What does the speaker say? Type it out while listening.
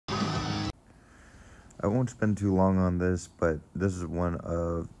I won't spend too long on this, but this is one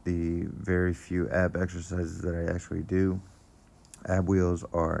of the very few ab exercises that I actually do. Ab wheels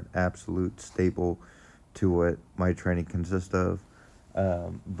are an absolute staple to what my training consists of.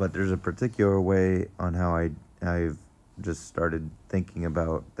 But there's a particular way on how I've just started thinking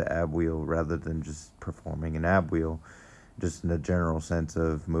about the ab wheel rather than just performing an ab wheel, just in the general sense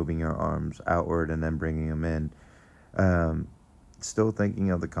of moving your arms outward and then bringing them in. Still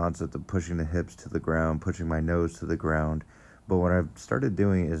thinking of the concept of pushing the hips to the ground, pushing my nose to the ground. But what I've started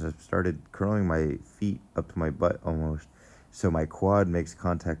doing is I've started curling my feet up to my butt almost, so my quad makes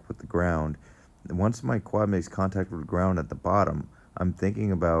contact with the ground. Once my quad makes contact with the ground at the bottom, I'm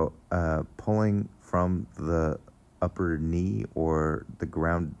thinking about pulling from the upper knee or the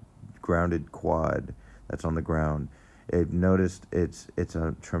grounded quad that's on the ground. I've noticed it's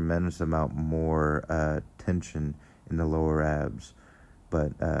a tremendous amount more tension in the lower abs,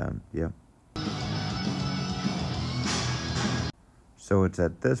 but yeah. So it's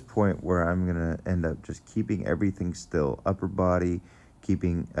at this point where I'm gonna end up just keeping everything still, upper body,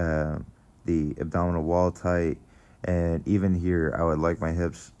 keeping the abdominal wall tight, and even here I would like my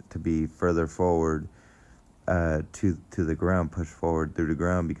hips to be further forward to the ground, push forward through the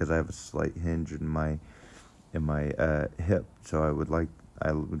ground, because I have a slight hinge in my hip, so I would like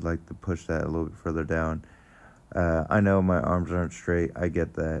to push that a little bit further down. I know my arms aren't straight. I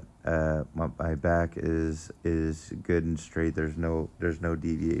get that. My back is good and straight. There's no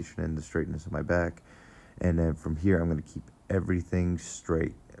deviation in the straightness of my back. And then from here, I'm going to keep everything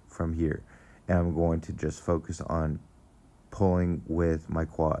straight from here. And I'm going to just focus on pulling with my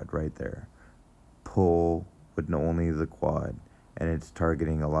quad right there. Pull with only the quad. And it's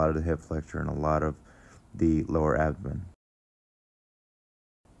targeting a lot of the hip flexor and a lot of the lower abdomen.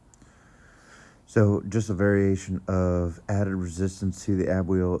 So just a variation of added resistance to the ab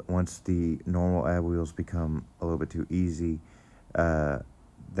wheel. Once the normal ab wheels become a little bit too easy,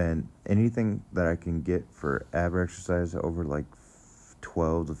 then anything that I can get for ab exercise over like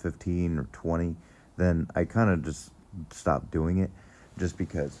 12 to 15 or 20, then I kind of just stop doing it, just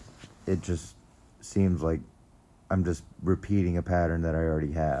because it just seems like I'm just repeating a pattern that I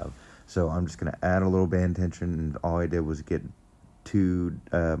already have. So I'm just going to add a little band tension, and all I did was get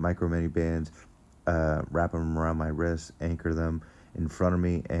 2 micro mini bands, wrap them around my wrists, anchor them in front of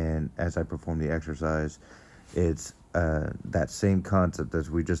me, and as I perform the exercise, it's that same concept as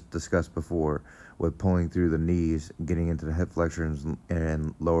we just discussed before, with pulling through the knees, getting into the hip flexors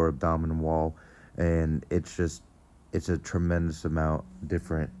and lower abdominal wall, and it's a tremendous amount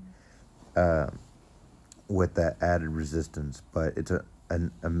different with that added resistance, but it's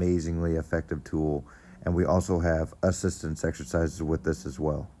an amazingly effective tool. And we also have assistance exercises with this as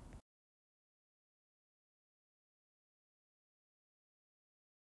well.